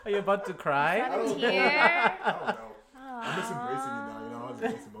Are you about to cry? I don't know. I'm just embracing it now. You know, I was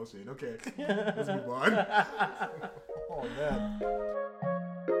embracing emotion. Okay, let's move on. Oh man.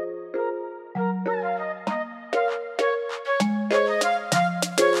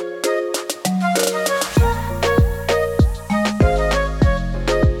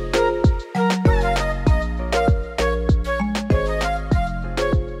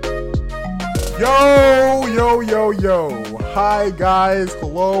 Yo. Hi, guys.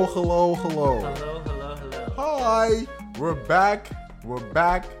 Hello. Hello. Hi. We're back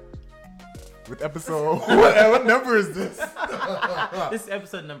with episode... what number is this? This is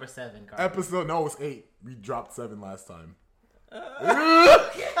episode number 7, Carl. No, it's 8. We dropped 7 last time. I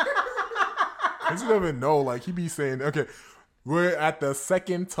just don't even know. Like, he be saying... Okay, we're at the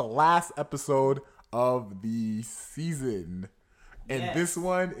second to last episode of the season. And This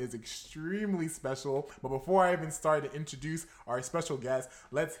one is extremely special. But before I even start to introduce our special guest,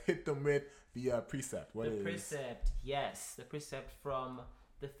 let's hit them with the precept. The precept from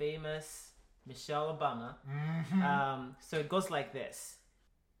the famous Michelle Obama. Mm-hmm. So it goes like this.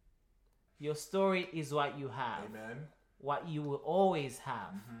 Your story is what you have. Amen. What you will always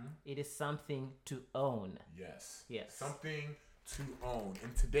have. Mm-hmm. It is something to own. Yes. Something to own.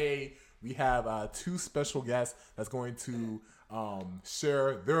 And today we have 2 special guests that's going to...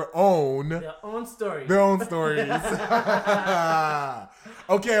 share their own stories.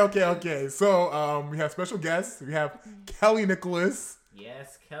 Okay. So we have special guests. We have Kelly Nicholas.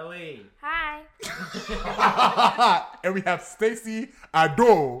 Yes, Kelly. Hi. And we have Stacy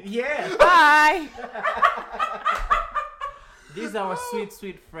Ado. Yeah. Hi. These are our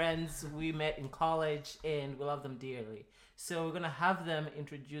sweet friends we met in college, and we love them dearly. So we're going to have them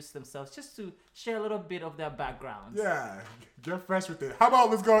introduce themselves just to share a little bit of their backgrounds. Yeah, get fresh with it. How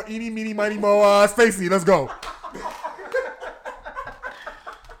about let's go eeny, meeny, miny, mo, Stacy, let's go.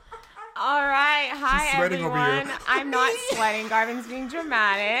 All right. Hi, everyone. Over here. I'm not sweating. Garvin's being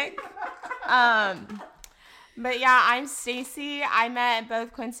dramatic. But yeah, I'm Stacy. I met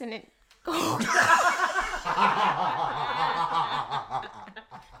both Quincy and...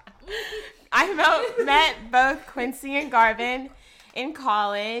 met both Quincy and Garvin in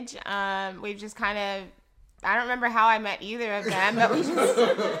college. We've just kind of, I don't remember how I met either of them, but we just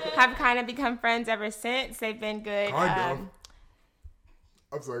have kind of become friends ever since. They've been good. I'm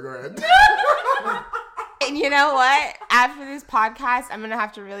sorry, go ahead. And you know what? After this podcast, I'm going to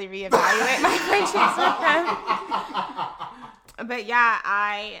have to really reevaluate my friendships with them. But yeah,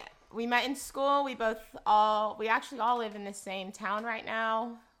 we met in school. We actually all live in the same town right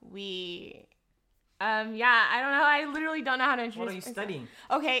now. I don't know. I literally don't know how to introduce What are you studying?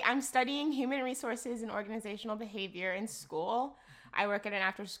 Okay, I'm studying human resources and organizational behavior in school. I work at an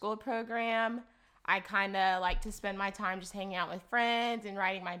after-school program. I kind of like to spend my time just hanging out with friends and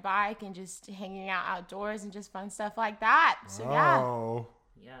riding my bike and just hanging out outdoors and just fun stuff like that. So, yeah.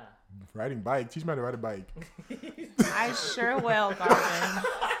 Yeah. Riding bike. Teach me how to ride a bike. I sure will, Garvin.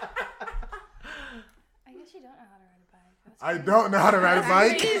 I don't know how to ride a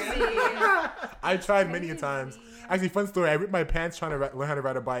bike. I tried many a times. Actually, fun story. I ripped my pants trying to learn how to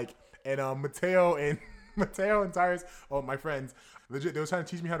ride a bike, and Mateo and Tyrus, my friends, legit, they were trying to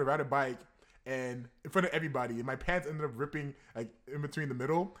teach me how to ride a bike, and in front of everybody, and my pants ended up ripping like in between the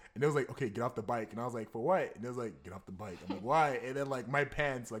middle, and they was like, "Okay, get off the bike," and I was like, "For what?" And they was like, "Get off the bike." I'm like, "Why?" And then like my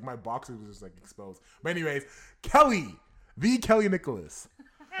pants, like my boxers was just like exposed. But anyways, Kelly, the Kelly Nicholas.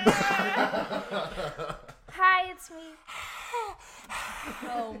 Hi, it's me.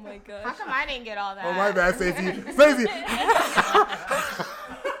 Oh my gosh. How come I didn't get all that? Oh, my bad, Stacey.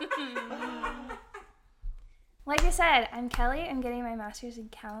 Like I said, I'm Kelly. I'm getting my master's in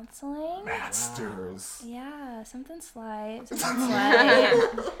counseling. Masters. Yeah, something slight.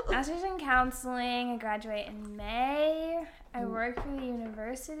 Master's in counseling. I graduate in May. I work for the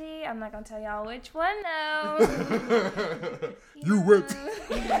university. I'm not going to tell y'all which one, though. You whipped.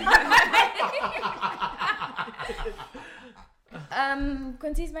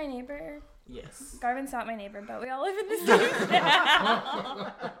 Quincy's my neighbor. Yes. Garvin's not my neighbor, but we all live in the same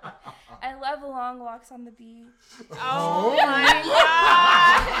town. I love long walks on the beach. Oh my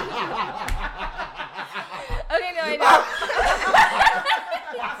god! Okay, no, I know.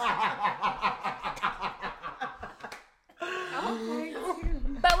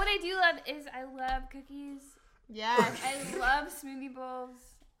 But what I do love is I love cookies. Yes. I love smoothie bowls.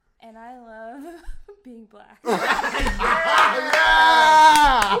 And I love being black. Yeah!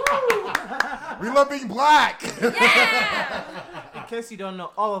 We love being black. Yeah! In case you don't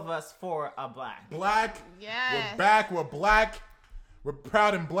know, all of us 4 are black. Black. Yes. We're back. We're black. We're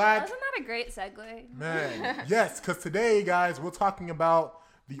proud and black. Wasn't that a great segue? Man, yes, because today, guys, we're talking about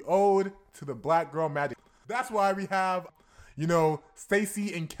the ode to the black girl magic. That's why we have,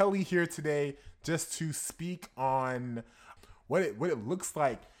 Stacey and Kelly here today just to speak on what it looks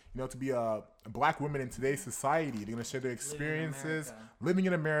like, to be a black woman in today's society. They're going to share their experiences living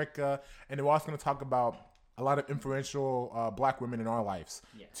in America, and they're also going to talk about a lot of influential black women in our lives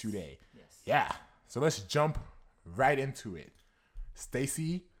today. Yes. Yeah. So let's jump right into it.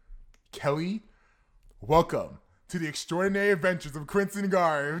 Stacey, Kelly, welcome to the extraordinary adventures of Crimson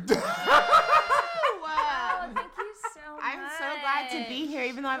Guard. Wow, thank you so much. I'm so glad to be here,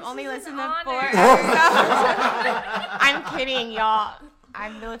 even though I've only This is listened an to 4 honor. episodes. I'm kidding, y'all.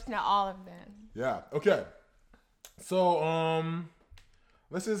 I've listened to all of them. Yeah. Okay. So,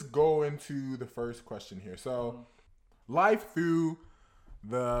 let's just go into the first question here. So, life through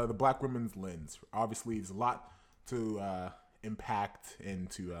the black women's lens. Obviously, there's a lot to impact and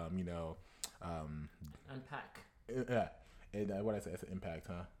to Unpack. Yeah. And what I say? That's an impact,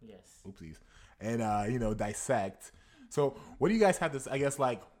 huh? Yes. Oopsies. And dissect. So, what do you guys have this? I guess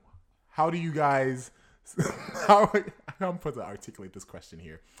how do you guys? I'm supposed to articulate this question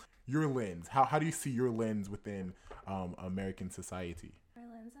here. Your lens. How do you see your lens within American society? Our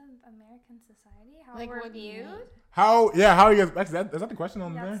lens of American society, how Like, we're what do you viewed. mean? How are you guys? Actually, is that the question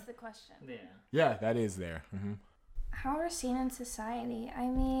on That's there? the question. Yeah. Yeah, that is there. Mm-hmm. How we're seen in society. I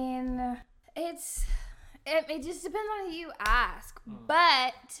mean, it just depends on who you ask.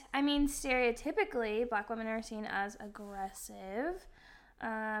 But I mean, stereotypically, black women are seen as aggressive,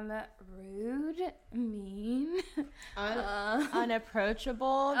 rude, mean,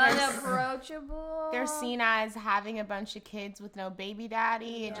 Unapproachable. unapproachable. They're seen as having a bunch of kids with no baby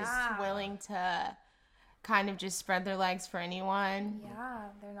daddy and just Yeah. willing to kind of just spread their legs for anyone. Yeah,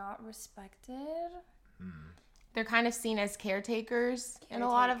 they're not respected. They're kind of seen as caretakers in a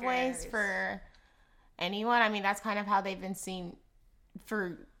lot of ways Caretakers. for anyone. I mean, that's kind of how they've been seen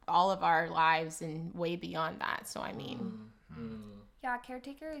for all of our lives and way beyond that. So, I mean, Yeah,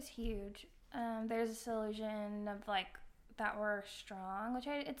 caretaker is huge. There's this illusion of that we're strong, which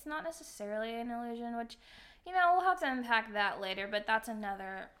it's not necessarily an illusion, which, we'll have to unpack that later, but that's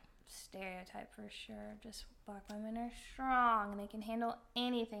another stereotype for sure. Just black women are strong and they can handle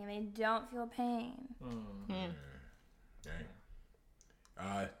anything. They don't feel pain. Okay.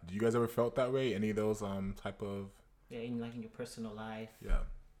 Do you guys ever felt that way? Any of those type of? Yeah, in your personal life. Yeah.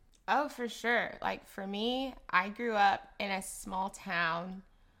 oh, for sure. Like, for me, I grew up in a small town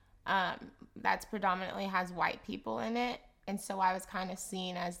that's predominantly has white people in it. And so I was kind of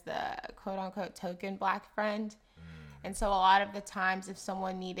seen as the quote-unquote token black friend. And so a lot of the times if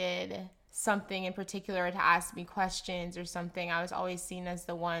someone needed something in particular to ask me questions or something, I was always seen as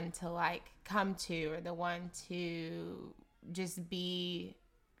the one to come to, or the one to just be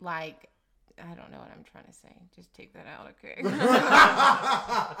I don't know what I'm trying to say. Just take that out, okay?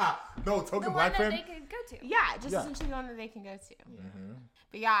 No, token The one black that friend. they could go to. Yeah, just Yeah. essentially the one that they can go to.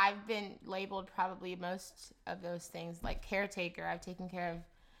 But yeah, I've been labeled probably most of those things, like caretaker. I've taken care of.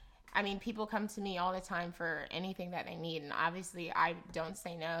 I mean, people come to me all the time for anything that they need, and obviously I don't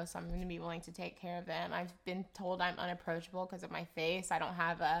say no, so I'm going to be willing to take care of them. I've been told I'm unapproachable because of my face. I don't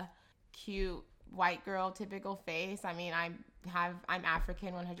have a cute white girl typical face. I mean, I'm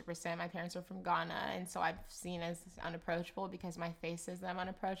African 100%. My parents are from Ghana, and so I'm seen as unapproachable because my face says I'm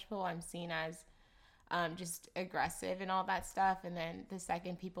unapproachable. I'm seen as just aggressive and all that stuff. And then the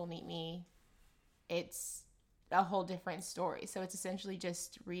second people meet me, it's a whole different story. So it's essentially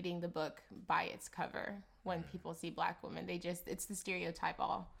just reading the book by its cover. When people see black women, it's the stereotype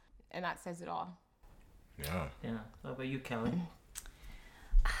all, and that says it all. Yeah. Yeah. What about you, Kelly?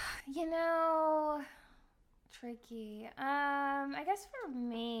 Tricky. I guess for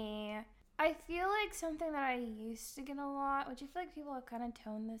me, I feel like something that I used to get a lot, which I feel like people have kind of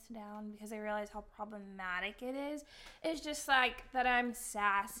toned this down because they realize how problematic it is just that I'm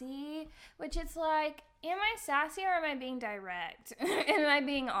sassy, which it's like, am I sassy or am I being direct? Am I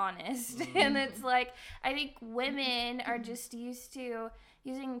being honest? And it's like, I think women are just used to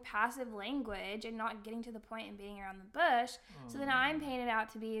using passive language and not getting to the point and beating around the bush. So then I'm painted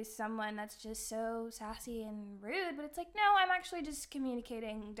out to be someone that's just so sassy and rude, but it's like, no, I'm actually just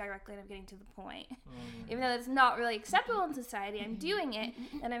communicating directly and I'm getting to the point. Even though that's not really acceptable in society, I'm doing it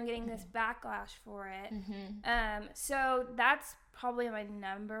and I'm getting this backlash for it. So that's probably my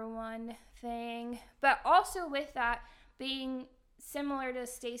number one thing. But also with that, being similar to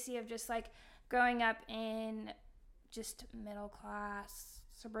Stacey of just growing up in just middle class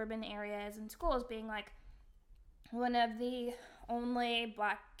suburban areas and schools, being one of the only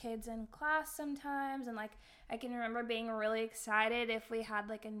black kids in class sometimes, and like I can remember being really excited if we had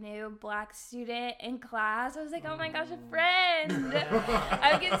like a new black student in class. I was like, oh my gosh, a friend.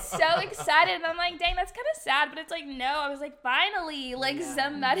 I would get so excited, and I'm like, dang, that's kind of sad, but it's like, no, I was like, finally, like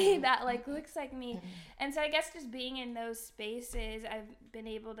somebody that like looks like me. And so I guess just being in those spaces, I've been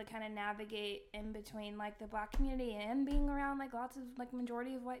able to kind of navigate in between like the black community and being around like lots of like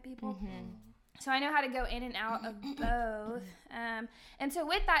majority of white people. So I know how to go in and out of both. And so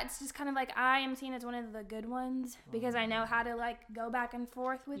with that, it's just kind of like I am seen as one of the good ones because I know how to like go back and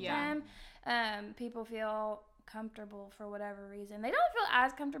forth with them. People feel comfortable for whatever reason. They don't feel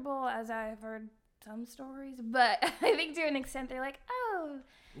as comfortable as I've heard some stories, but I think to an extent they're like, oh,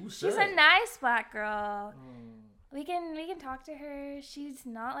 she's a nice black girl. We can talk to her. She's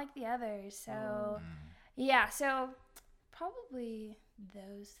not like the others. So yeah, so probably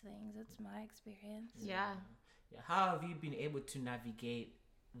those things. That's my experience. Yeah. How have you been able to navigate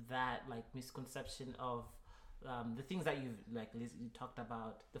that like misconception of the things that you've like you talked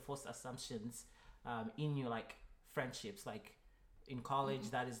about, the false assumptions in your like friendships, like in college,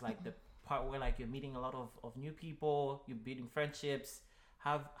 that is like the part where like you're meeting a lot of new people, you're building friendships.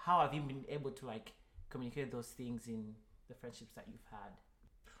 How have you been able to like communicate those things in the friendships that you've had?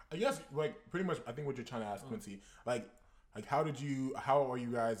 I guess like pretty much I think what you're trying to ask, Quincy, like how are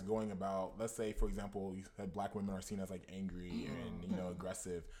you guys going about, let's say for example you said black women are seen as like angry and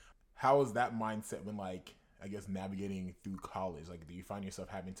aggressive. How is that mindset when like I guess navigating through college? Like do you find yourself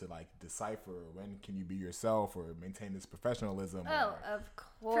having to like decipher when can you be yourself or maintain this professionalism? Oh, of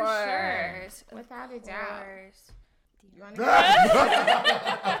course. For sure. Without a doubt. You want to go?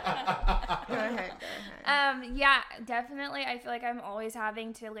 Go ahead. Yeah, definitely. I feel like I'm always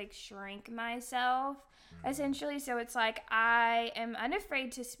having to like shrink myself essentially. So it's like I am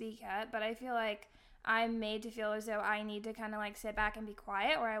unafraid to speak up, but I feel like I'm made to feel as though I need to kind of like sit back and be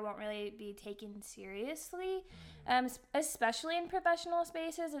quiet or I won't really be taken seriously. Especially in professional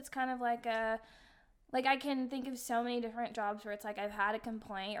spaces, it's kind of like I can think of so many different jobs where it's like I've had a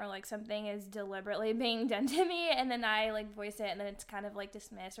complaint or like something is deliberately being done to me and then I like voice it and then it's kind of like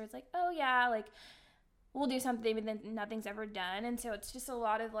dismissed or it's like, oh yeah, like we'll do something but then nothing's ever done. And so it's just a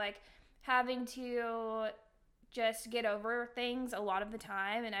lot of like having to just get over things a lot of the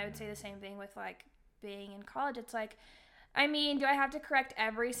time. And I would say the same thing with like being in college. It's like, I mean, do I have to correct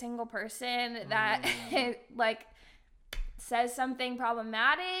every single person that like says something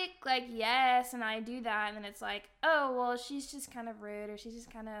problematic? Like, yes, and I do that, and then it's like, oh, well, she's just kind of rude, or she's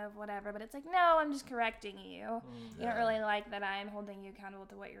just kind of whatever, but it's like, no, I'm just correcting you. You don't really like that I'm holding you accountable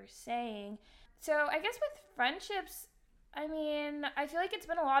to what you're saying. So I guess with friendships, I mean, I feel like it's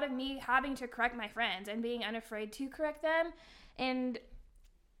been a lot of me having to correct my friends and being unafraid to correct them, and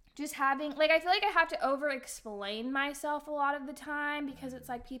just having, like, I feel like I have to over-explain myself a lot of the time because it's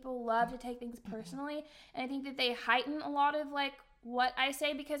like people love to take things personally, and I think that they heighten a lot of, like, what I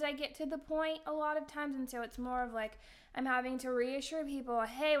say because I get to the point a lot of times, and so it's more of, like, I'm having to reassure people,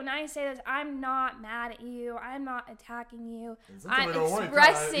 hey, when I say this, I'm not mad at you. I'm not attacking you. I'm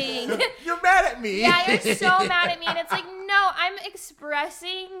expressing. You're mad at me. Yeah, you're so mad at me. And it's like, no, I'm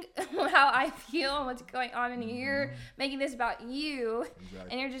expressing how I feel and what's going on, and you're making this about you.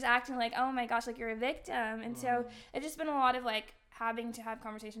 Exactly. And you're just acting like, oh my gosh, like you're a victim. And so it's just been a lot of like having to have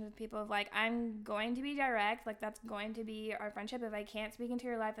conversations with people of like, I'm going to be direct, like that's going to be our friendship. If I can't speak into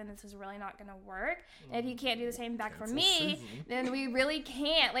your life, then this is really not going to work. And if you can't do the same back for me, then we really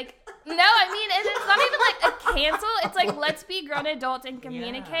can't. Like, no, I mean, and it's not even like a cancel. It's like, let's be grown adults and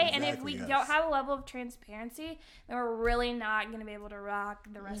communicate. Yeah, exactly, and if we don't have a level of transparency, then we're really not going to be able to rock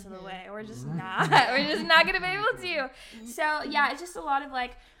the rest of the way. We're just not. We're just not going to be able to. So yeah, it's just a lot of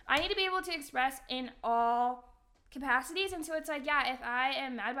like, I need to be able to express in all capacities, and so it's like, yeah, if I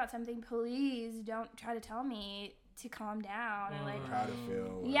am mad about something, please don't try to tell me to calm down or like how to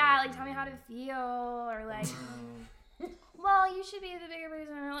feel. Yeah, like tell me how to feel or like well, you should be the bigger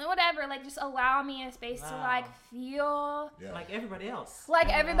person or like, whatever. Like just allow me a space to like feel like everybody else. Like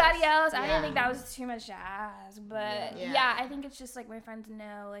everybody else. I didn't think that was too much to ask, but yeah, I think it's just like my friends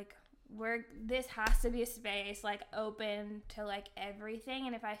know like this has to be a space like open to like everything,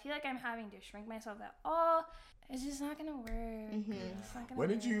 and if I feel like I'm having to shrink myself at all, it's just not gonna work. It's not gonna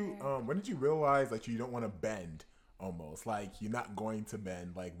when did you realize that you don't want to bend? Almost like you're not going to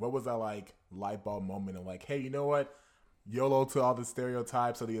bend. Like what was that like light bulb moment of like, hey, you know what? YOLO to all the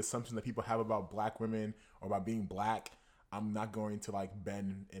stereotypes or the assumptions that people have about black women or about being black. I'm not going to like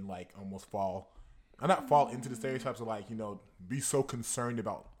bend and like almost fall into the stereotypes of like, you know, be so concerned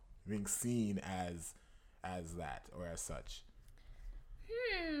about being seen as that or as such.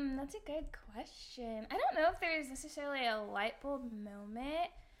 That's a good question. I don't know if there's necessarily a light bulb moment.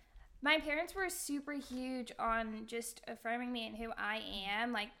 My parents were super huge on just affirming me and who I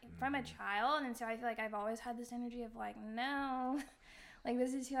am, like, from a child. And so I feel like I've always had this energy of, like, no, like,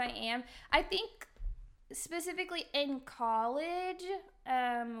 this is who I am. I think specifically in college,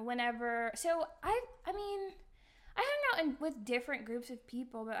 so I hung out with different groups of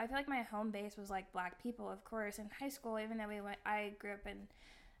people, but I feel like my home base was, like, Black people, of course. In high school, even though I grew up in,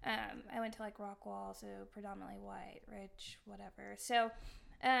 I went to, like, Rockwall, so predominantly white, rich, whatever. So,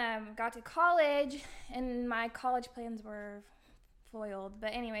 got to college, and my college plans were foiled.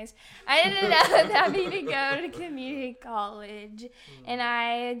 But anyways, I ended up having to go to community college, and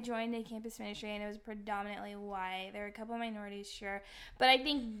I joined a campus ministry, and it was predominantly white. There were a couple of minorities, sure. But I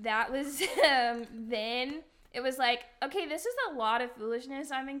think that was then. It was like, okay, this is a lot of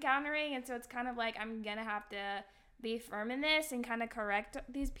foolishness I'm encountering, and so it's kind of like I'm going to have to be firm in this and kind of correct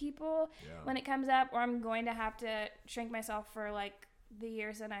these people when it comes up, or I'm going to have to shrink myself for, like, the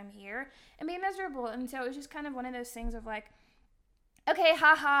years that I'm here and be miserable. And so it was just kind of one of those things of, like, okay,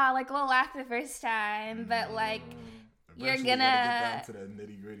 haha, like, we'll laugh the first time, but, like, you're gonna get down to the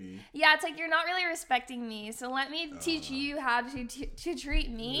nitty gritty. Yeah, it's like, you're not really respecting me, so let me teach you how to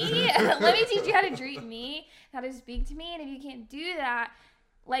treat me. Let me teach you how to treat me, how to speak to me. And if you can't do that,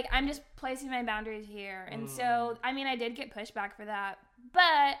 like, I'm just placing my boundaries here. And so, I mean, I did get pushback for that,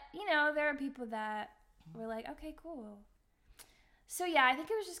 but, you know, there are people that were like, okay, cool. So yeah, I think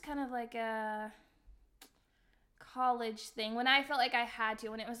it was just kind of like a college thing when I felt like I had to,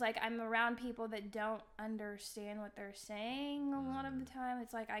 when it was like I'm around people that don't understand what they're saying a lot of the time.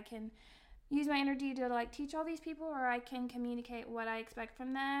 It's like I can use my energy to, like, teach all these people, or I can communicate what I expect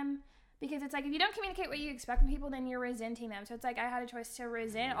from them. Because it's like, if you don't communicate what you expect from people, then you're resenting them. So it's like I had a choice to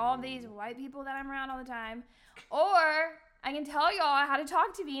resent all of these white people that I'm around all the time, or I can tell y'all how to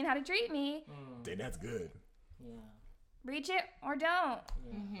talk to me and how to treat me. Dang, that's good. Yeah. Reach it or don't.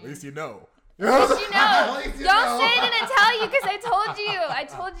 At least you know. At least you know. Don't say I didn't tell you, because I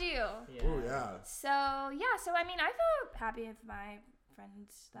told you. Yeah. Oh, yeah. So I mean, I felt happy with my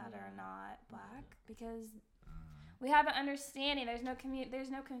friends that are not Black, because we have an understanding. There's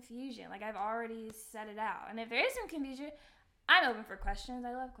no confusion. Like, I've already set it out. And if there is some confusion, I'm open for questions.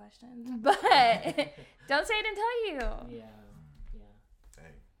 I love questions. But don't say I didn't tell you. Yeah.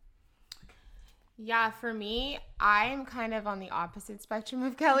 Yeah, for me, I'm kind of on the opposite spectrum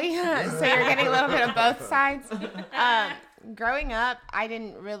of Kelly. So you're getting a little bit of both sides. Growing up, I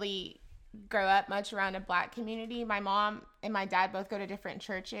didn't really grow up much around a Black community. My mom and my dad both go to different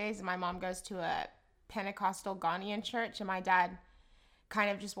churches. And my mom goes to a Pentecostal Ghanaian church, and my dad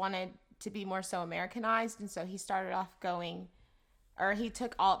kind of just wanted to be more so Americanized. And so he started off he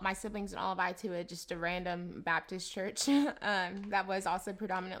took all my siblings and all of I to just a random Baptist church that was also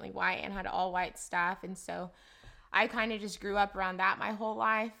predominantly white and had all white staff. And so I kind of just grew up around that my whole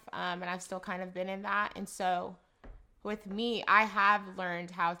life, and I've still kind of been in that. And so with me, I have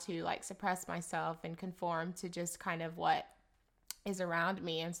learned how to, like, suppress myself and conform to just kind of what is around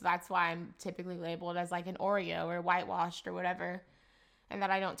me. And so that's why I'm typically labeled as, like, an Oreo or whitewashed or whatever, and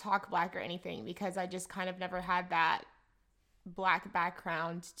that I don't talk Black or anything, because I just kind of never had that Black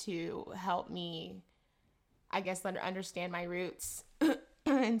background to help me, I guess, understand my roots.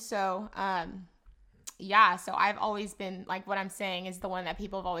 And so, so I've always been, like, what I'm saying is the one that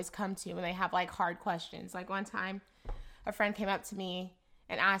people have always come to when they have, like, hard questions. Like, one time a friend came up to me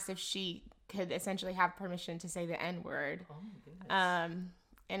and asked if she could essentially have permission to say the N-word. Oh my goodness.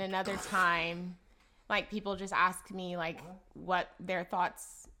 And another time, like, people just asked me, like, what their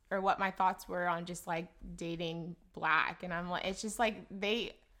thoughts or what my thoughts were on just, like, dating Black. And I'm like, it's just like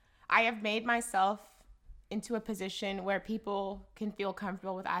I have made myself into a position where people can feel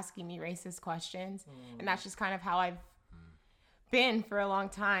comfortable with asking me racist questions. And that's just kind of how I've been for a long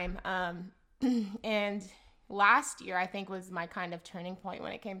time. And last year, I think, was my kind of turning point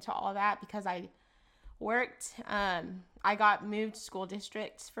when it came to all that, because I worked, I got moved school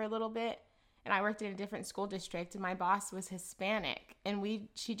districts for a little bit. And I worked in a different school district, and my boss was Hispanic, and we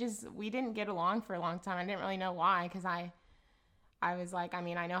didn't get along for a long time. I didn't really know why, because I was like, I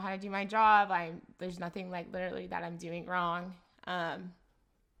mean, I know how to do my job. There's nothing, like, literally that I'm doing wrong. And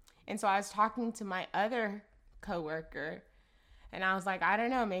so I was talking to my other coworker, and I was like, I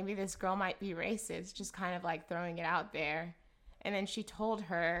don't know, maybe this girl might be racist, just kind of, like, throwing it out there. And then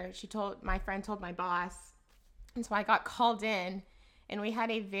my friend told my boss, and so I got called in, and we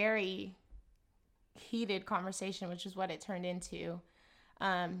had a very heated conversation, which is what it turned into.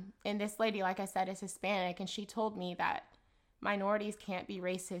 And this lady, like I said, is Hispanic, and she told me that minorities can't be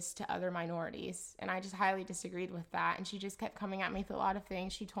racist to other minorities. And I just highly disagreed with that. And she just kept coming at me with a lot of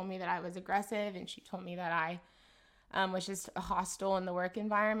things. She told me that I was aggressive, and she told me that I was just hostile in the work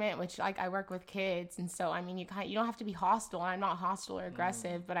environment, which, like, I work with kids. And so, I mean, you don't have to be hostile. I'm not hostile or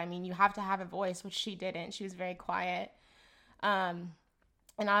aggressive, but I mean, you have to have a voice, which she didn't. She was very quiet.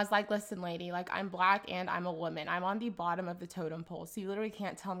 And I was like, listen, lady, like, I'm Black and I'm a woman. I'm on the bottom of the totem pole. So you literally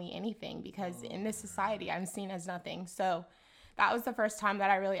can't tell me anything, because in this society, I'm seen as nothing. So that was the first time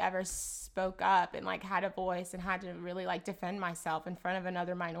that I really ever spoke up and, like, had a voice and had to really, like, defend myself in front of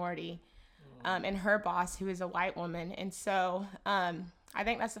another minority, and her boss, who is a white woman. And so I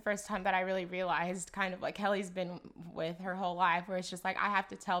think that's the first time that I really realized, kind of like Kelly's been with her whole life, where it's just like, I have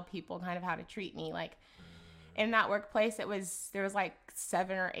to tell people kind of how to treat me. Like, in that workplace, there was like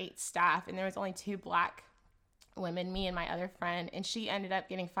 7 or 8 staff, and there was only 2 Black women, me and my other friend, and she ended up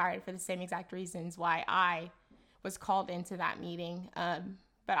getting fired for the same exact reasons why I was called into that meeting.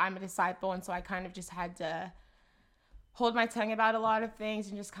 But I'm a disciple, and so I kind of just had to hold my tongue about a lot of things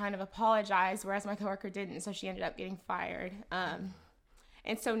and just kind of apologize, whereas my coworker didn't, so she ended up getting fired.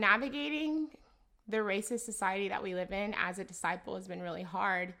 And so navigating the racist society that we live in as a disciple has been really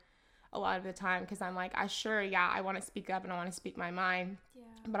hard a lot of the time, because I'm like, I want to speak up and I want to speak my mind,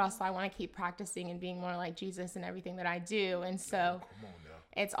 but also I want to keep practicing and being more like Jesus in everything that I do. And so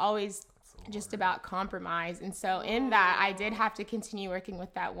it's always just about compromise. And so in that, I did have to continue working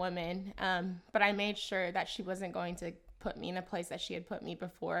with that woman, but I made sure that she wasn't going to put me in a place that she had put me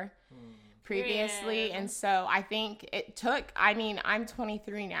before previously. And so I think it took, I'm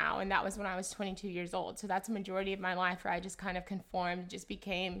 23 now, and that was when I was 22 years old. So that's a majority of my life where I just kind of conformed, just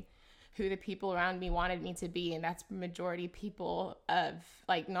became who the people around me wanted me to be. And that's majority people of,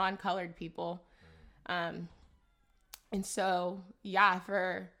 like, non-colored people. And so,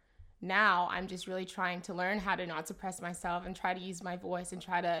 for now, I'm just really trying to learn how to not suppress myself and try to use my voice and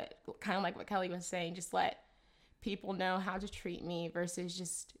try to, kind of like what Kelly was saying, just let people know how to treat me versus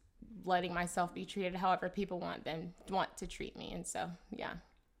just letting myself be treated however people want to treat me. And so,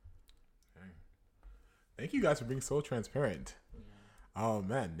 Thank you guys for being so transparent. Oh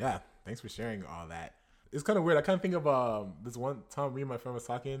man, thanks for sharing all that. It's kind of weird. I kind of think of this one time me and my friend was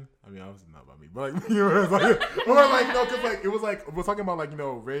talking. I mean, obviously not about me, but like, it was like, or like, because like it was like we're talking about, like,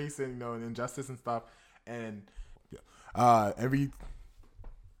 race and and injustice and stuff. And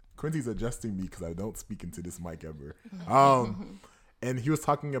Quincy's adjusting me because I don't speak into this mic ever. And he was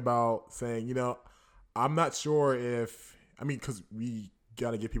talking about saying, I'm not sure because we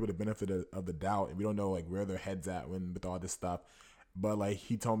gotta give people the benefit of the doubt, and we don't know, like, where their heads at with all this stuff. But, like,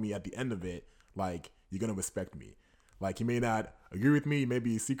 he told me at the end of it, like, you're going to respect me. Like, he may not agree with me,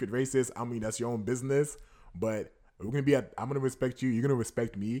 maybe secret racist. I mean, that's your own business. But I'm going to respect you. You're going to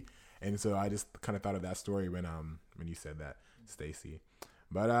respect me. And so I just kind of thought of that story when you said that, Stacy.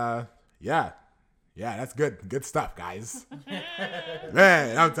 But, that's good. Good stuff, guys.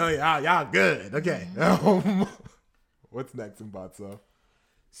 Man, I'm telling you, y'all good. Okay. What's next in Batso?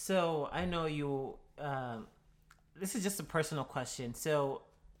 So, I know you... this is just a personal question. So,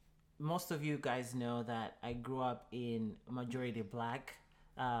 most of you guys know that I grew up in a majority Black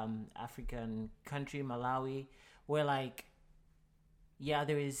African country, Malawi, where, like,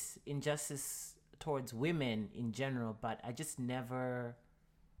 there is injustice towards women in general, but I just never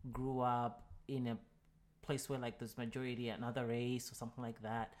grew up in a place where, like, there's majority another race or something like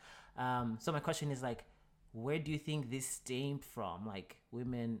that. So my question is, like, where do you think this stemmed from? Like,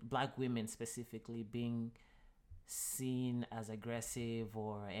 Black women specifically being seen as aggressive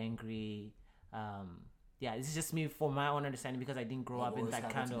or angry. This is just me for my own understanding, because I didn't grow up in that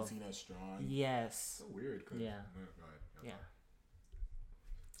kind of. Seen as strong. Yes. So weird.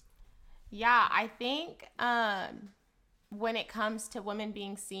 I think when it comes to women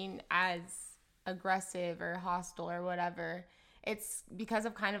being seen as aggressive or hostile or whatever, it's because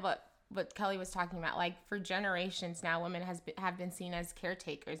of kind of what Kelly was talking about. Like, for generations now, women have been seen as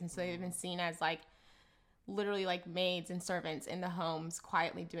caretakers, and so they've been seen as, like, literally, like, maids and servants in the homes,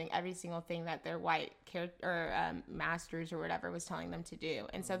 quietly doing every single thing that their white masters or whatever was telling them to do.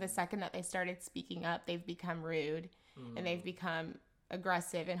 And so the second that they started speaking up, they've become rude and they've become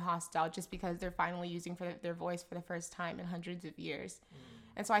aggressive and hostile, just because they're finally using their voice for the first time in hundreds of years.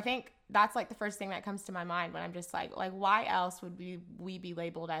 And so I think that's, like, the first thing that comes to my mind when I'm just like why else would we be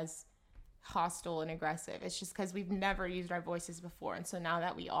labeled as hostile and aggressive? It's just because we've never used our voices before, and so now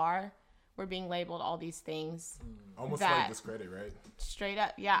that we're being labeled all these things. Almost like discredit, right? Straight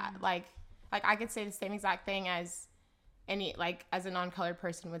up, Like I could say the same exact thing as as a non-colored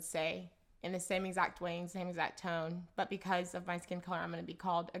person would say, in the same exact way, in the same exact tone. But because of my skin color, I'm going to be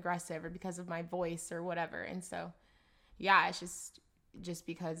called aggressive, or because of my voice or whatever. And so, yeah, it's just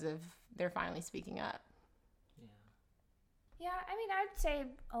because of they're finally speaking up. Yeah, I mean, I'd say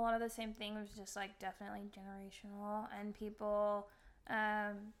a lot of the same things, just like definitely generational and people,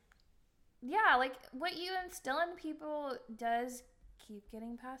 yeah, like what you instill in people does keep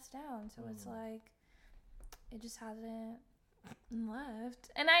getting passed down. So it's like, it just hasn't left.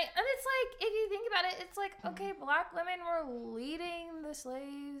 And it's like, if you think about it, it's like, okay, Black women were leading the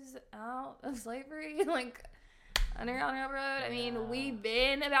slaves out of slavery, like, Underground Railroad. I mean, we've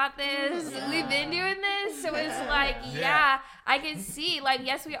been about this. We've been doing this. So it's like, I can see, like,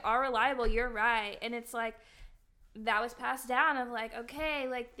 yes, we are reliable. You're right. And it's like, that was passed down of like, okay,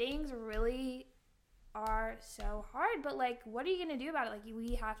 like, things really are so hard. But, like, what are you going to do about it? Like,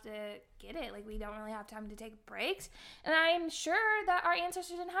 we have to get it. Like, we don't really have time to take breaks. And I'm sure that our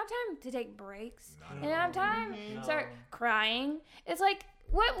ancestors didn't have time to take breaks. They didn't have time to start crying. It's like,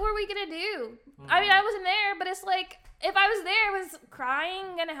 what were we going to do? I mean, I wasn't there, but it's like, if I was there, was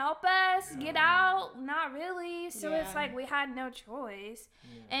crying going to help us get out? Not really. So it's like, we had no choice.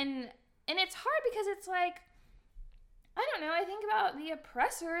 And it's hard because it's like, I don't know, I think about the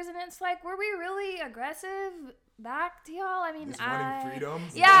oppressors, and it's like, were we really aggressive back to y'all? I mean, just wanting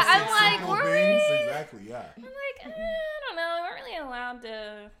freedoms. Yeah, I'm like, were things. we? Exactly, yeah. I'm like, I don't know. We weren't really allowed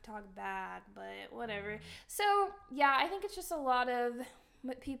to talk bad, but whatever. So, yeah, I think it's just a lot of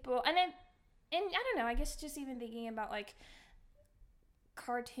what people, and I don't know, I guess just even thinking about, like,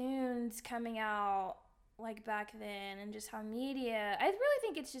 cartoons coming out, like, back then, and just how media, I really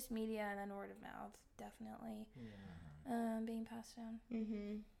think it's just media and then word of mouth, definitely, being passed down.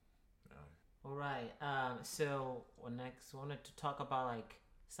 All right. So next, I wanted to talk about, like,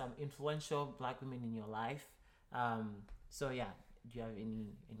 some influential Black women in your life. So yeah, do you have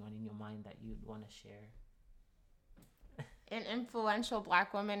anyone in your mind that you'd want to share? An influential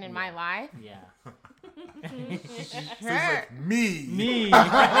Black woman in my life? Yeah. So it's like me.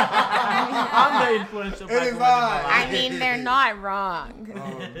 I'm the influential Black woman in my life. I mean, they're not wrong.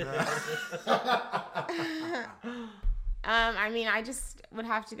 I mean, I just would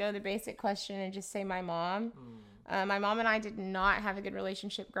have to go to the basic question and just say my mom. My mom and I did not have a good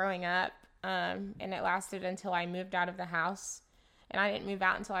relationship growing up, and it lasted until I moved out of the house. And I didn't move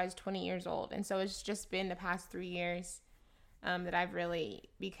out until I was 20 years old. And so it's just been the past 3 years that I've really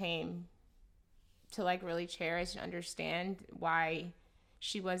became to, like, really cherish and understand why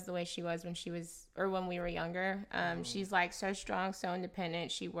she was the way she was when we were younger. She's, like, so strong, so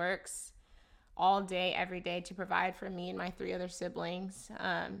independent. She works all day, every day to provide for me and my 3 other siblings.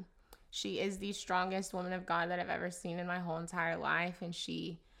 She is the strongest woman of God that I've ever seen in my whole entire life. And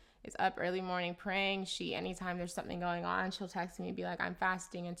she is up early morning praying. Anytime there's something going on, she'll text me and be like, I'm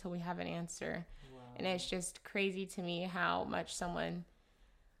fasting until we have an answer. Wow. And it's just crazy to me how much someone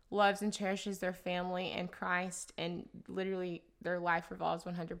loves and cherishes their family and Christ, and literally their life revolves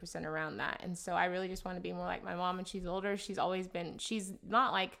 100% around that. And so I really just want to be more like my mom. And she's older. She's always been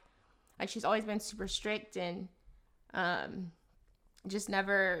super strict and just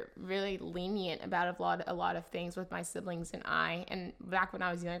never really lenient about a lot of things with my siblings and I. And back when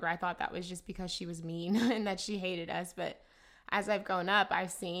I was younger, I thought that was just because she was mean and that she hated us. But as I've grown up, I've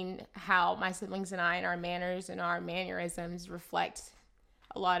seen how my siblings and I and our manners and our mannerisms reflect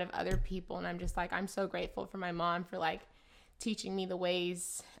a lot of other people. And I'm just like, I'm so grateful for my mom for, like, teaching me the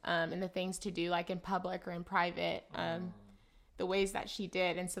ways and the things to do, like, in public or in private, the ways that she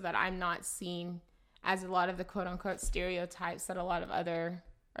did. And so that I'm not seen as a lot of the quote unquote stereotypes that a lot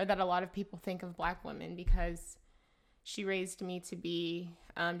of people think of Black women, because she raised me to be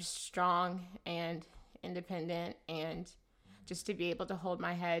just strong and independent, and just to be able to hold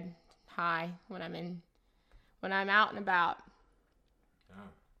my head high when I'm out and about.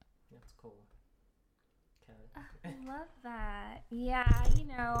 That's cool. I love that. Yeah,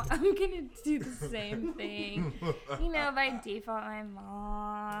 I'm gonna do the same thing. By default, my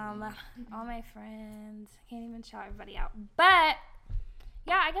mom, all my friends. I can't even shout everybody out. But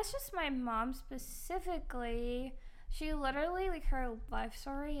yeah, I guess just my mom specifically. She literally, like, her life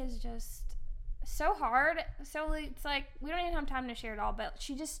story is just so hard. So it's like we don't even have time to share it all. But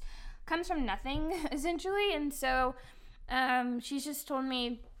she just comes from nothing essentially, and so she's just told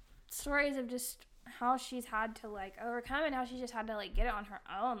me stories of just how she's had to, like, overcome, and how she just had to, like, get it on her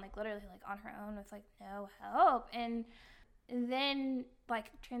own, like, literally, like, on her own with, like, no help. And then, like,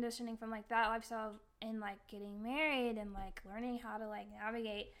 transitioning from, like, that lifestyle and, like, getting married and, like, learning how to, like,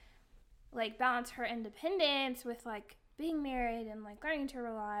 navigate, like, balance her independence with, like, being married and, like, learning to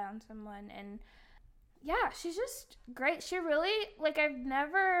rely on someone. And yeah, she's just great. She really, like, I've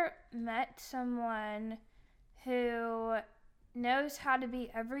never met someone who knows how to be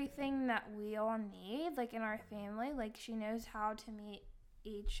everything that we all need, like in our family. Like she knows how to meet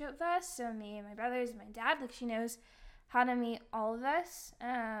each of us. So me and my brothers and my dad, like she knows how to meet all of us.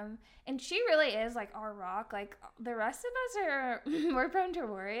 And she really is like our rock. Like the rest of us are more prone to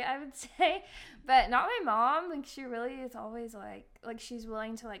worry, I would say, but not my mom. Like she really is always like she's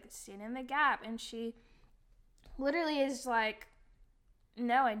willing to like stand in the gap, and she literally is like,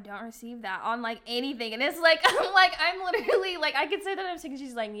 no, I don't receive that on like anything. And it's like, I'm literally like, I could say that I'm sick, and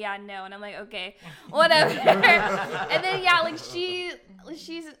she's like, yeah, no. And I'm like, okay, whatever. And then yeah, like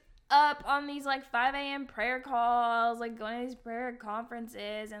she's up on these like 5 a.m. prayer calls, like going to these prayer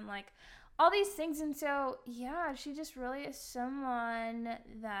conferences and like all these things. And so yeah, she just really is someone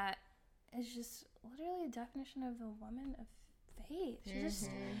that is just literally a definition of a woman of faith. She's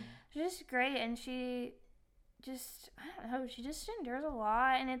just great, and she just, I don't know, she just endures a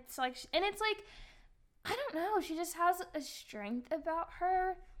lot, and it's like I don't know, she just has a strength about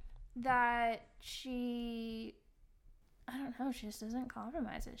her that she, I don't know, she just doesn't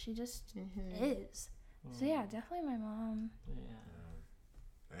compromise it. She just is. So yeah, definitely my mom.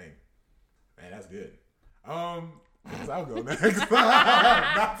 Yeah. Hey, man, that's good. I'll go next.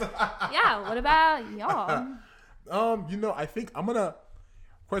 Yeah, what about y'all? You know, I think I'm gonna,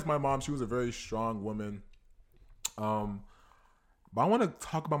 of course, my mom, she was a very strong woman. But I want to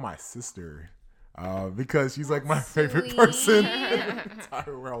talk about my sister, because she's like my favorite person in the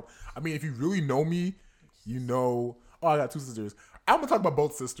entire world. I mean, if you really know me, you know. Oh, I got two sisters. I'm gonna talk about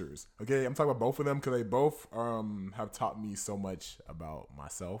both sisters. Okay, I'm talking about both of them because they both have taught me so much about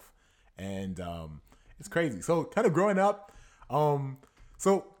myself, and it's crazy. So, kind of growing up,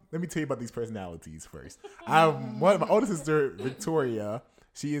 so let me tell you about these personalities first. One of my older sister, Victoria.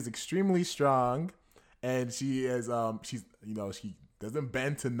 She is extremely strong. And she is, she's, you know, she doesn't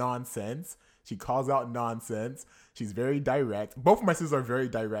bend to nonsense. She calls out nonsense. She's very direct. Both of my sisters are very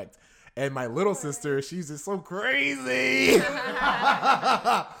direct. And my little sister, she's just so crazy.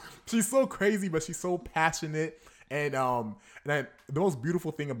 She's so crazy, but she's so passionate. And the most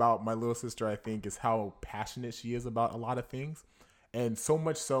beautiful thing about my little sister, I think, is how passionate she is about a lot of things. And so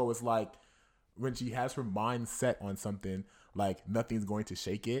much so, it's like when she has her mind set on something, like nothing's going to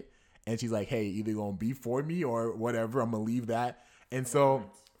shake it. And she's like, hey, either going to be for me or whatever. I'm going to leave that. And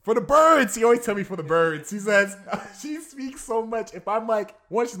so for the birds, she always tell me for the birds. She says, she speaks so much. If I'm like,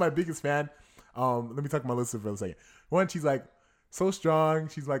 one, she's my biggest fan. Let me talk to my listener for a second. One, she's like so strong.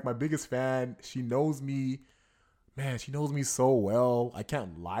 She's like my biggest fan. She knows me. Man, she knows me so well. I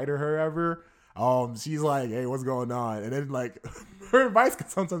can't lie to her ever. She's like, hey, what's going on? And then like her advice can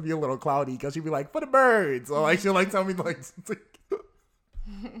sometimes be a little cloudy because she'd be like, for the birds. Or like she'll like tell me like to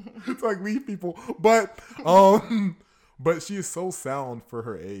like leave people, but she is so sound for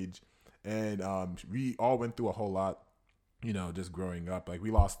her age, and we all went through a whole lot, you know, just growing up. Like we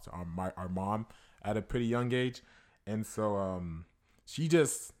lost our mom at a pretty young age, and so she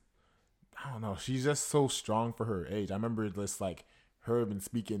just, I don't know, she's just so strong for her age. I remember just like her been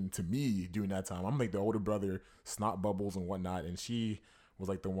speaking to me during that time. I'm like the older brother, snot bubbles and whatnot, and she was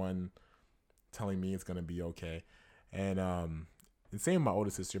like the one telling me it's gonna be okay, and same with my older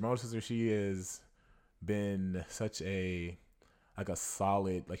sister. My older sister, she has been such a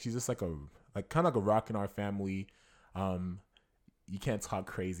solid, like she's just like kind of like a rock in our family. You can't talk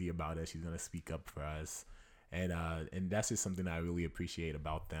crazy about it. She's gonna speak up for us, and that's just something that I really appreciate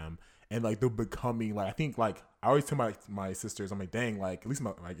about them. And like they're becoming, like I think, like I always tell my sisters, I'm like, dang, like at least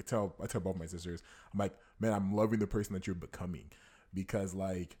I tell both my sisters, I'm like, man, I'm loving the person that you're becoming, because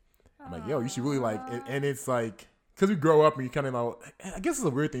like I'm like, yo, you should really like, and it's like. Because we grow up and you kind of know, I guess it's a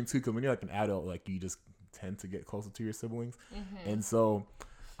weird thing too, because when you're like an adult, like you just tend to get closer to your siblings. And so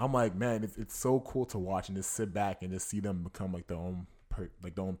I'm like, man, it's so cool to watch and just sit back and just see them become like their own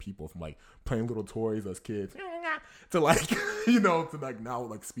people, from like playing little toys as kids to like, you know, to like now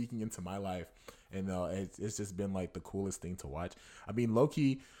like speaking into my life. And it's just been like the coolest thing to watch. I mean,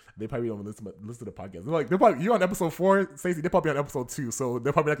 low-key, they probably don't listen to the podcast. They're like, you're on episode 4, Stacey. They're probably on episode 2, so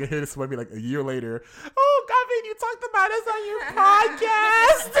they're probably not gonna hear this maybe like a year later. Oh, Gavin, you talked about us on your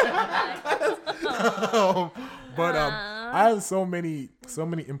podcast. But I have so many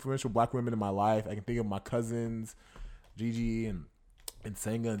influential Black women in my life. I can think of my cousins, Gigi and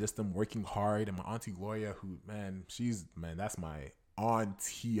Senga, and just them working hard, and my auntie Gloria, who that's my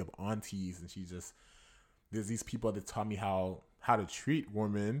auntie of aunties, and there's these people that taught me how to treat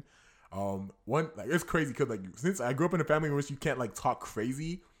women. It's crazy because like since I grew up in a family in which you can't like talk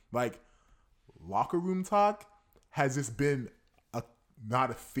crazy, like locker room talk has just been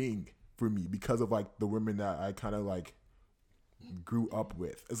not a thing for me because of like the women that I kind of like grew up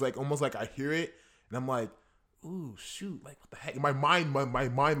with. It's like almost like I hear it and I'm like, ooh, shoot, like what the heck? My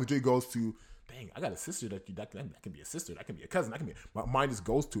mind legit goes to, dang, I got a sister that can be a sister, that can be a cousin, that can be. My mind just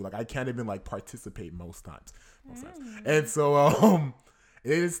goes to like I can't even like participate most times. And so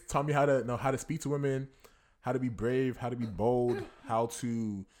it just taught me how to know how to speak to women, how to be brave, how to be bold, how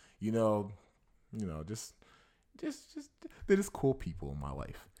to just they're just cool people in my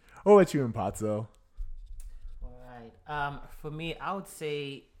life. What about you, Mpatso? All right. For me, I would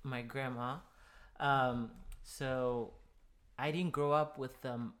say my grandma. So I didn't grow up with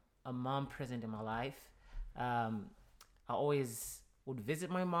a mom present in my life. I always would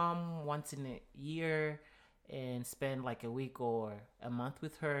visit my mom once in a year and spend like a week or a month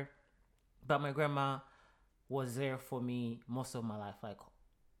with her. But my grandma was there for me most of my life, like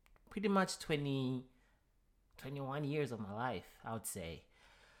pretty much 21 years of my life, I would say.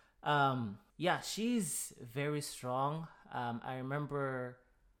 She's very strong. I remember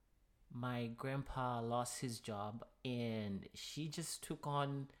my grandpa lost his job and she just took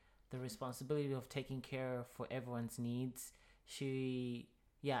on the responsibility of taking care for everyone's needs. She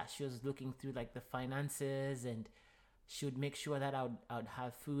was looking through like the finances, and she would make sure that I would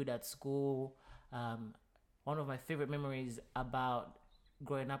have food at school. One of my favorite memories about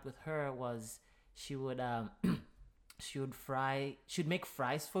growing up with her was she would make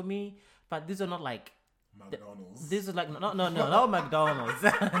fries for me, but these are not like McDonald's. This is like no McDonald's.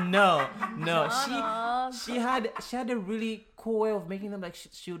 no. She had a really cool way of making them. Like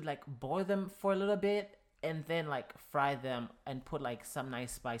she would like boil them for a little bit and then like fry them and put like some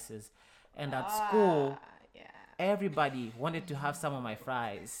nice spices. And at school, everybody wanted to have some of my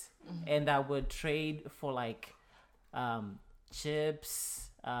fries, and I would trade for like chips.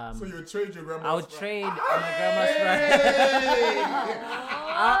 So you would trade your grandma's I would fries? trade my grandma's fries.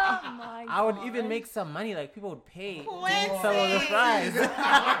 I would even make some money. Like people would pay to eat some of the fries. That's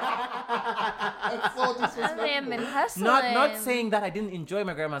so disrespectful. Not saying that I didn't enjoy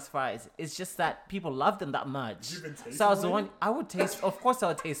my grandma's fries. It's just that people loved them that much. Did you even taste So I was the one? one. I would taste. Of course, I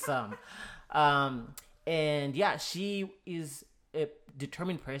would taste some. And yeah, she is a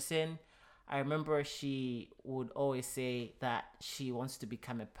determined person. I remember she would always say that she wants to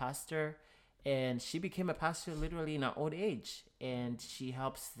become a pastor, and she became a pastor literally in her old age, and she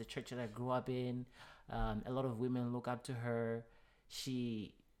helps the church that I grew up in. A lot of women look up to her.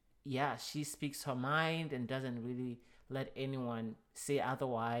 She speaks her mind and doesn't really let anyone say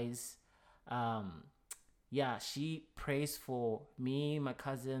otherwise. She prays for me, my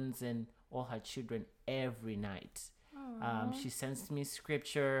cousins, and all her children every night. She sends me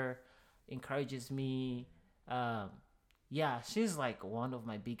scripture, encourages me. She's like one of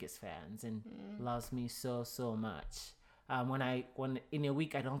my biggest fans and loves me so much. When in a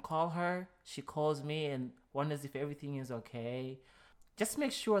week I don't call her, she calls me and wonders if everything is okay. Just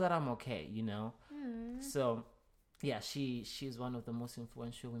make sure that I'm okay, you know. So she's one of the most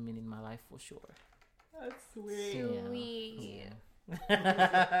influential women in my life for sure. That's sweet. Sweet.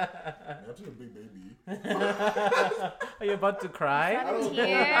 That's a big baby. Are you about to cry? I don't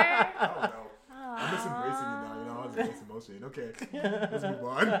know. I'm just embracing it now. You know, I was embracing emotion. Okay, let's move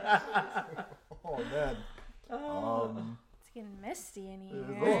on. Oh man. It's getting misty in here.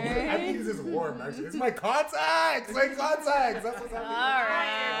 I think it's just warm. Actually, it's my contacts. That's what's happening. All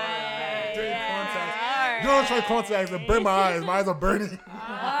right. Dirty contacts. You don't try contacts and burn my eyes. My eyes are burning.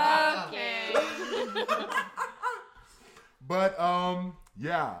 Okay. But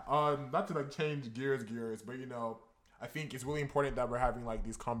not to like change gears, but you know, I think it's really important that we're having like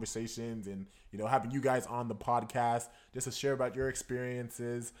these conversations and, you know, having you guys on the podcast just to share about your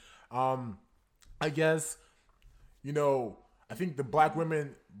experiences. I guess, you know, I think the black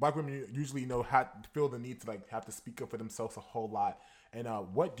women usually, you know, feel the need to like have to speak up for themselves a whole lot. And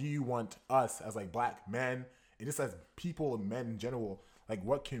what do you want us as like black men and just as people and men in general, like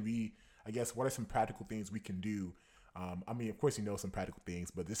what are some practical things we can do? I mean, of course, you know some practical things,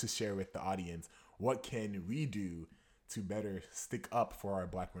 but this is share with the audience. What can we do to better stick up for our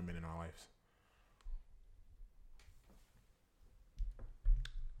black women in our lives?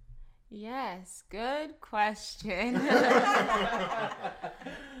 Yes, good question.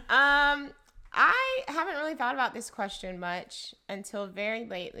 I haven't really thought about this question much until very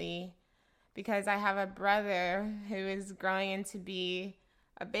lately because I have a brother who is growing into be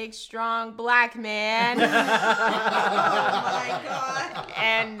a big, strong black man. Oh my God.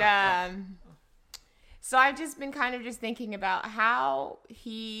 And so I've just been kind of just thinking about how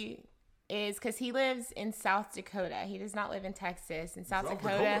he is, because he lives in South Dakota. He does not live in Texas. And South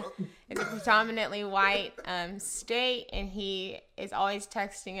Dakota is a predominantly white state, and he is always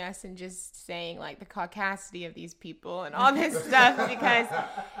texting us and just saying like the caucasity of these people and all this stuff because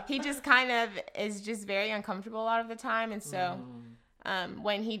he just kind of is just very uncomfortable a lot of the time. And so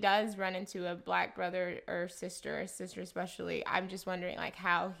when he does run into a black brother or sister especially, I'm just wondering like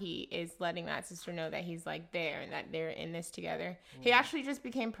how he is letting that sister know that he's like there and that they're in this together. He actually just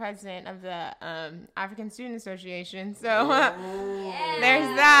became president of the African Student Association. So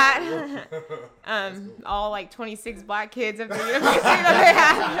there's that. All like 26 black kids of the university that they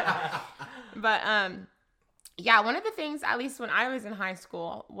have. But yeah, one of the things, at least when I was in high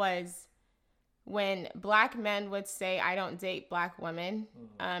school, was when black men would say, I don't date black women,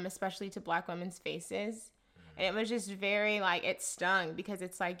 especially to black women's faces. And it was just very, like, it stung because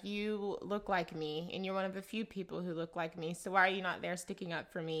it's like, you look like me and you're one of the few people who look like me. So why are you not there sticking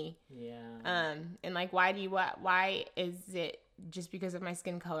up for me? Yeah. And like, why is it just because of my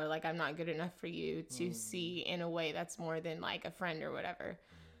skin color, like I'm not good enough for you to see in a way that's more than like a friend or whatever?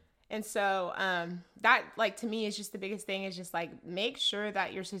 And so that, like, to me is just the biggest thing is just, like, make sure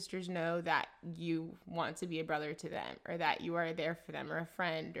that your sisters know that you want to be a brother to them or that you are there for them or a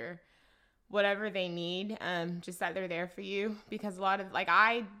friend or whatever they need, just that they're there for you. Because a lot of, like,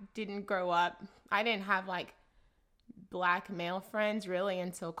 I didn't grow up, I didn't have, like, black male friends really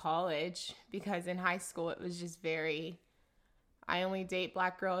until college because in high school it was just very... I only date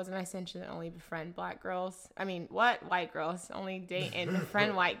black girls and I essentially only befriend black girls. I mean, white girls? Only date and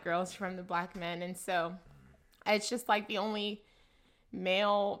befriend white girls from the black men. And so it's just like the only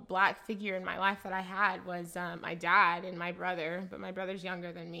male black figure in my life that I had was my dad and my brother. But my brother's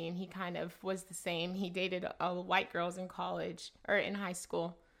younger than me and he kind of was the same. He dated white girls in college or in high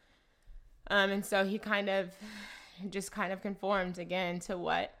school. And so he kind of conformed again to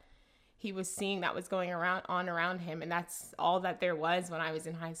what he was seeing that was going around him. And that's all that there was when I was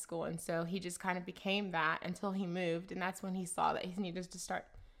in high school. And so he just kind of became that until he moved. And that's when he saw that he needed to start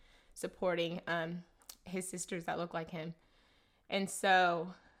supporting his sisters that look like him. And so,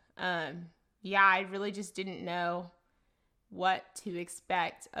 yeah, I really just didn't know what to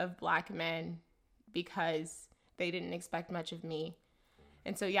expect of black men because they didn't expect much of me.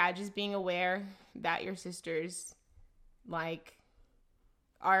 And so, yeah, just being aware that your sisters, like,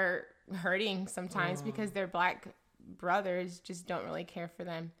 are hurting sometimes because their black brothers just don't really care for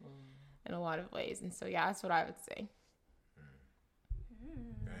them in a lot of ways. And so, yeah, that's what I would say.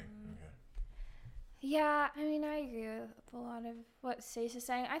 Yeah, I mean, I agree with a lot of what Stace is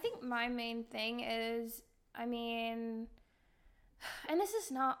saying. I think my main thing is, I mean, and this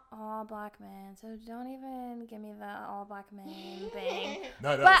is not all black men, so don't even give me the all black men thing.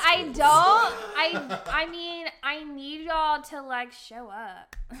 No, but I mean, I need y'all to, like, show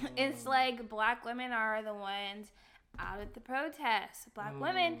up. It's like black women are the ones out at the protests. Black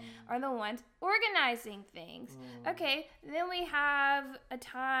women are the ones organizing things. Okay, then we have a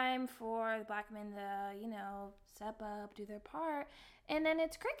time for the black men to, you know, step up, do their part, and then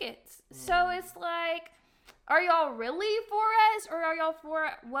it's crickets. So it's like, are y'all really for us, or are y'all for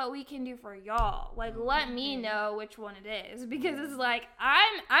what we can do for y'all? Like, let me know which one it is, because it's like,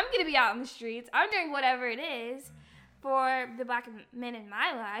 I'm gonna be out in the streets. I'm doing whatever it is for the black men in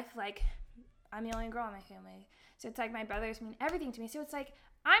my life. Like, I'm the only girl in my family, so it's like my brothers mean everything to me. So it's like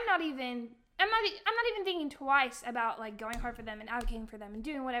I'm not even thinking twice about, like, going hard for them and advocating for them and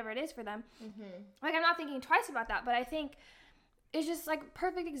doing whatever it is for them. Like, I'm not thinking twice about that. But I think it's just, like,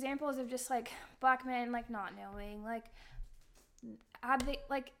 perfect examples of just, like, black men, like, not knowing, like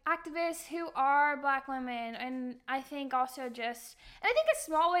activists who are black women. And I think also just, and I think a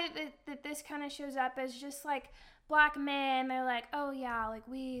small way that this kind of shows up is just, like, black men, they're like, oh yeah, like,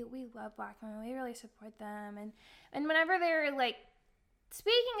 we love black women, we really support them, and whenever they're, like,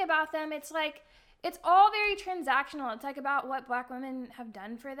 speaking about them, it's like, it's all very transactional. It's like about what black women have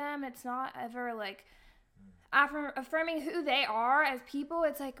done for them. It's not ever, like, affirming who they are as people.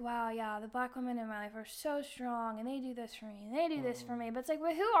 It's like, wow, yeah, the black women in my life are so strong, and they do this for me, and they do this for me. But it's like,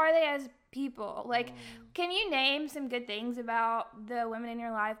 but who are they as people? Like, can you name some good things about the women in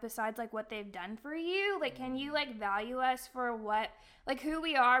your life besides, like, what they've done for you? Like, can you, like, value us for what, like, who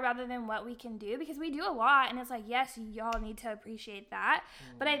we are rather than what we can do? Because we do a lot, and it's like, yes, y'all need to appreciate that.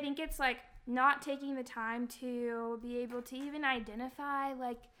 But I think it's, like, not taking the time to be able to even identify,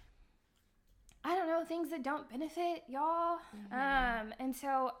 like, I don't know, things that don't benefit y'all. And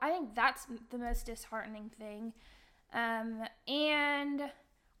so I think that's the most disheartening thing. And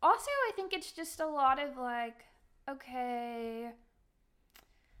also I think it's just a lot of, like, okay,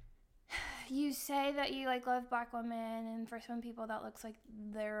 you say that you, like, love black women, and for some people that looks like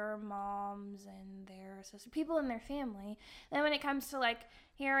their moms and their sister, people in their family. Then when it comes to, like,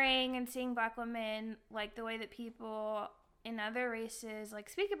 hearing and seeing black women, like, the way that people in other races, like,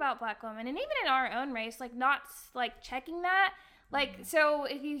 speak about black women, and even in our own race, like, not, like, checking that, Like, so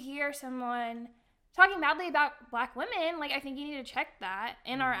if you hear someone talking badly about Black women, like, I think you need to check that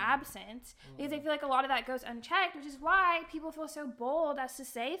in our absence, because I feel like a lot of that goes unchecked, which is why people feel so bold as to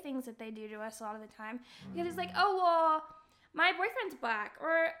say things that they do to us a lot of the time, because it's like, oh, well, my boyfriend's Black,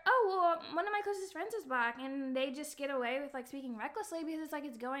 or, oh, well, one of my closest friends is Black, and they just get away with, like, speaking recklessly because it's like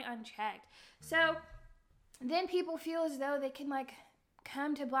it's going unchecked. So then people feel as though they can, like,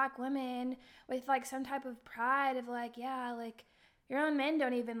 come to Black women with, like, some type of pride of, like, yeah, like, your own men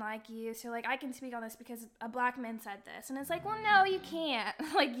don't even like you, so, like, I can speak on this because a Black man said this. And it's like, well, no, you can't.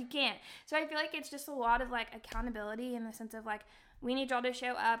 Like, you can't. So I feel like it's just a lot of, like, accountability in the sense of, like, we need y'all to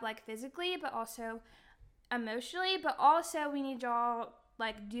show up, like, physically, but also emotionally, but also we need y'all,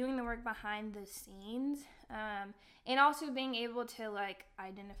 like, doing the work behind the scenes, and also being able to, like,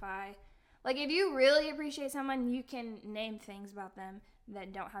 identify, like, if you really appreciate someone, you can name things about them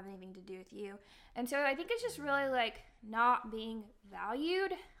that don't have anything to do with you. And so I think it's just really, like, not being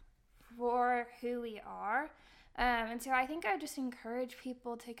valued for who we are. And so I think I just encourage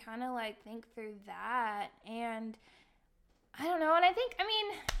people to kind of, like, think through that. And I don't know. And I think, I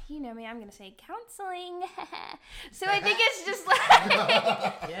mean, you know me, I'm going to say counseling. So I think it's just like,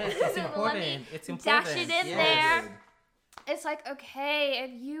 yes, it's important. It's important. Dash it in there. It's like, okay,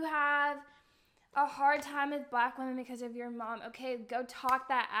 if you have a hard time with Black women because of your mom, okay, go talk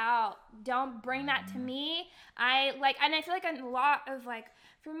that out. Don't bring that to me. And I feel like a lot of, like,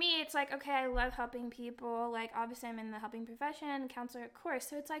 for me, it's like, okay, I love helping people. Like, obviously, I'm in the helping profession, counselor, of course.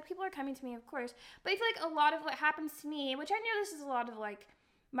 So it's like, people are coming to me, of course. But I feel like a lot of what happens to me, which I know this is a lot of, like,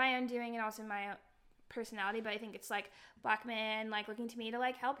 my own doing and also my own personality, but I think it's, like, Black men, like, looking to me to,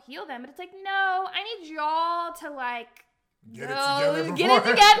 like, help heal them. But it's like, no, I need y'all to, like, Get it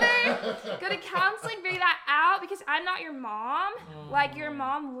together. Go to counseling, figure that out, because I'm not your mom. Like, your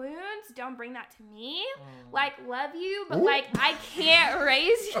mom wounds, don't bring that to me. Like, love you, but like, I can't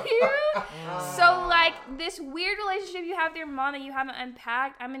raise you. So, like, this weird relationship you have with your mom that you haven't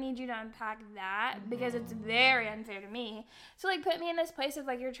unpacked, I'm gonna need you to unpack that, because it's very unfair to me. So, like, put me in this place of,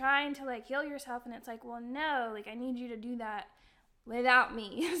 like, you're trying to, like, heal yourself, and it's like, well, no, like, I need you to do that without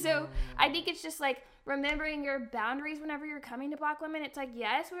me. So I think it's just, like, remembering your boundaries whenever you're coming to Black women. It's like,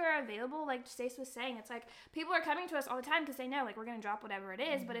 yes, we are available, like Stace was saying. It's like, people are coming to us all the time because they know, like, we're gonna drop whatever it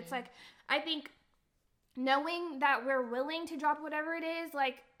is. But it's like, I think knowing that we're willing to drop whatever it is,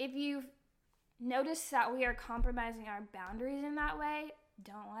 like, if you've noticed that we are compromising our boundaries in that way,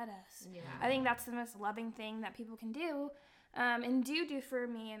 don't let us. I think that's the most loving thing that people can do, and do for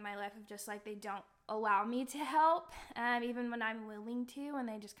me in my life, of just, like, they don't allow me to help, even when I'm willing to, and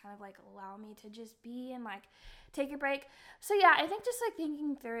they just kind of, like, allow me to just be and, like, take a break. So yeah, I think just, like,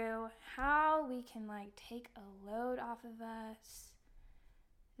 thinking through how we can, like, take a load off of us.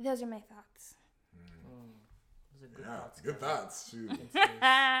 Those are my thoughts. Good thoughts. She's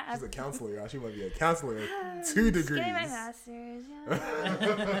a counselor, y'all. She might be a counselor at 2 degrees. Getting my master's. Yeah.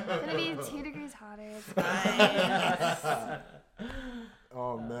 Gonna be 2 degrees hotter. It's fine.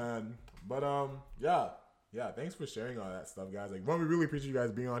 Oh man. But yeah, thanks for sharing all that stuff, guys. Like, we really appreciate you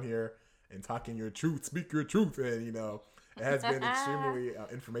guys being on here and talking your truth, speak your truth, and, you know, it has been extremely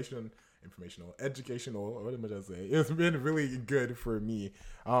informational, educational. What am I gonna say? It's been really good for me.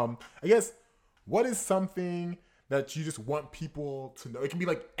 I guess, what is something that you just want people to know? It can be,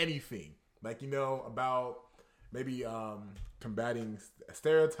 like, anything, like, you know, about maybe combating a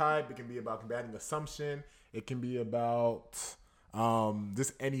stereotype. It can be about combating assumption. It can be about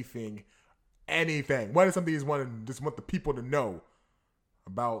just anything. What is something you just want the people to know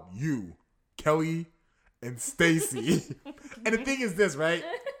about you, Kelly and Stacy? And the thing is this, right?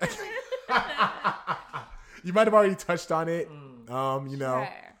 You might have already touched on it, you know,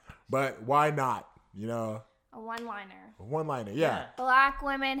 but why not? You know, a one-liner. A one-liner, yeah. Black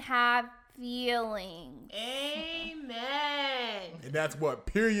women have feelings. Amen. And that's what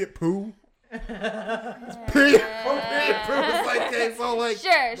period poo. Period poo. It's like, okay, so, like,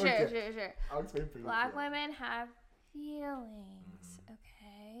 Sure. I'll explain period. Black women have feelings.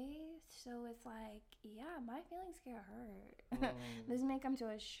 Okay, so it's like, yeah, my feelings get hurt. This may come to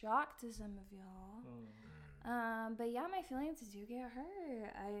a shock to some of y'all. But yeah, my feelings do get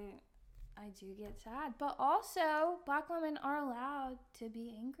hurt. I do get sad, but also Black women are allowed to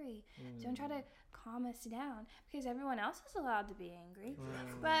be angry. Don't try to calm us down, because everyone else is allowed to be angry,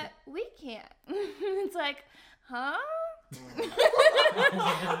 but we can't. It's like, huh?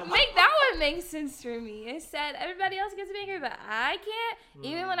 Make that one make sense for me. I said everybody else gets to be angry, but I can't.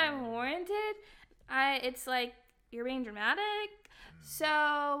 Even when I'm warranted, it's like, you're being dramatic.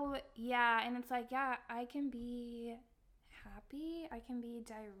 So yeah, and it's like, yeah, I can be happy. I can be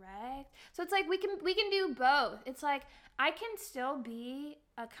direct. So it's like we can do both. It's like I can still be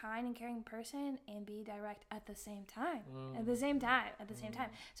a kind and caring person and be direct at the same time. At the same time.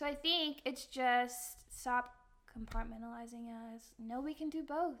 So I think it's just stop compartmentalizing us. No, we can do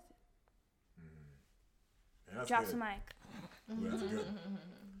both. Yeah, Drop the mic. Ooh, that's good.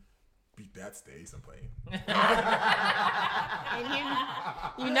 Beat that, Stace. I'm playing. And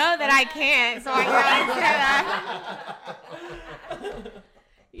you know that I can't, so I gotta say that.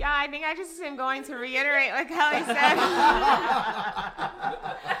 Yeah, I think I just am going to reiterate what Kelly said.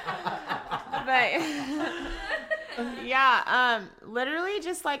 But yeah, literally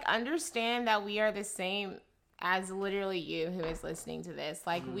just like understand that we are the same as literally you who is listening to this.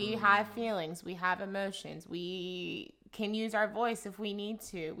 Like we have feelings, we have emotions, we can use our voice if we need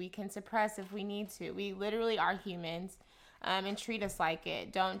to, we can suppress if we need to. We literally are humans, and treat us like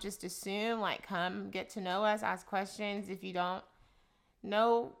it. Don't just assume, like come get to know us, ask questions. If you don't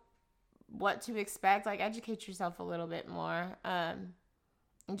know what to expect, like educate yourself a little bit more, and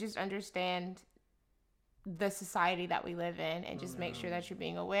just understand the society that we live in, and just make sure that you're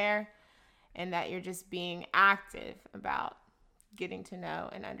being aware and that you're just being active about getting to know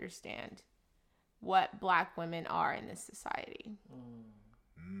and understand what Black women are in this society.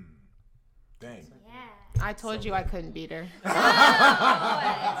 Dang. Yeah. I told you I couldn't beat her. So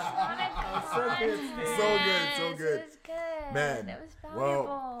good. It was good. Man, It was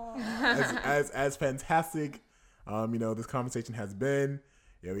well, valuable. as fantastic, this conversation has been.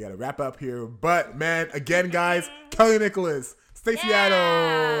 Yeah, we got to wrap up here. But man, again, guys, Kelly Nicholas, Stacey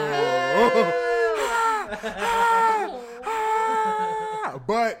Addo.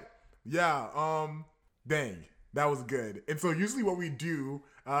 But yeah, dang, that was good. And so usually what we do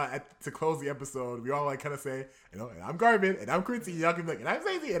to close the episode, we all like kind of say, and I'm Garvin, and I'm Quincy, y'all can be like, and I'm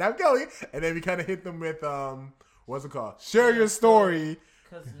Stacey, and I'm Kelly, and then we kind of hit them with what's it called? Share your story.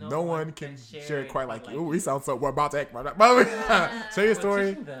 No one can share it quite like you. Ooh, we sound so, we're about to act. Share your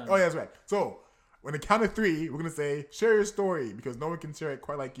story. Oh, yeah, that's right. So, on the count of 3, we're going to say, share your story, because no one can share it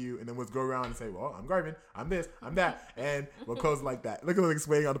quite like you. And then we'll go around and say, well, I'm Garvin, I'm this, I'm that. And we'll close like that. Look at us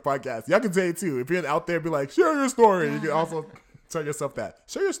explaining on the podcast. Y'all can say it too. If you're out there, be like, share your story. You can also tell yourself that.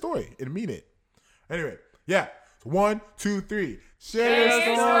 Share your story and mean it. Anyway, yeah. 1, 2, 3. Share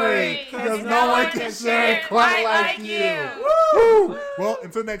your story, because no one can share it quite like you. Woo! Well,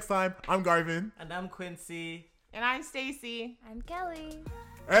 until next time, I'm Garvin. And I'm Quincy. And I'm Stacey. I'm Kelly.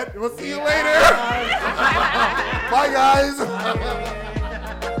 And we'll see you later. Bye, guys.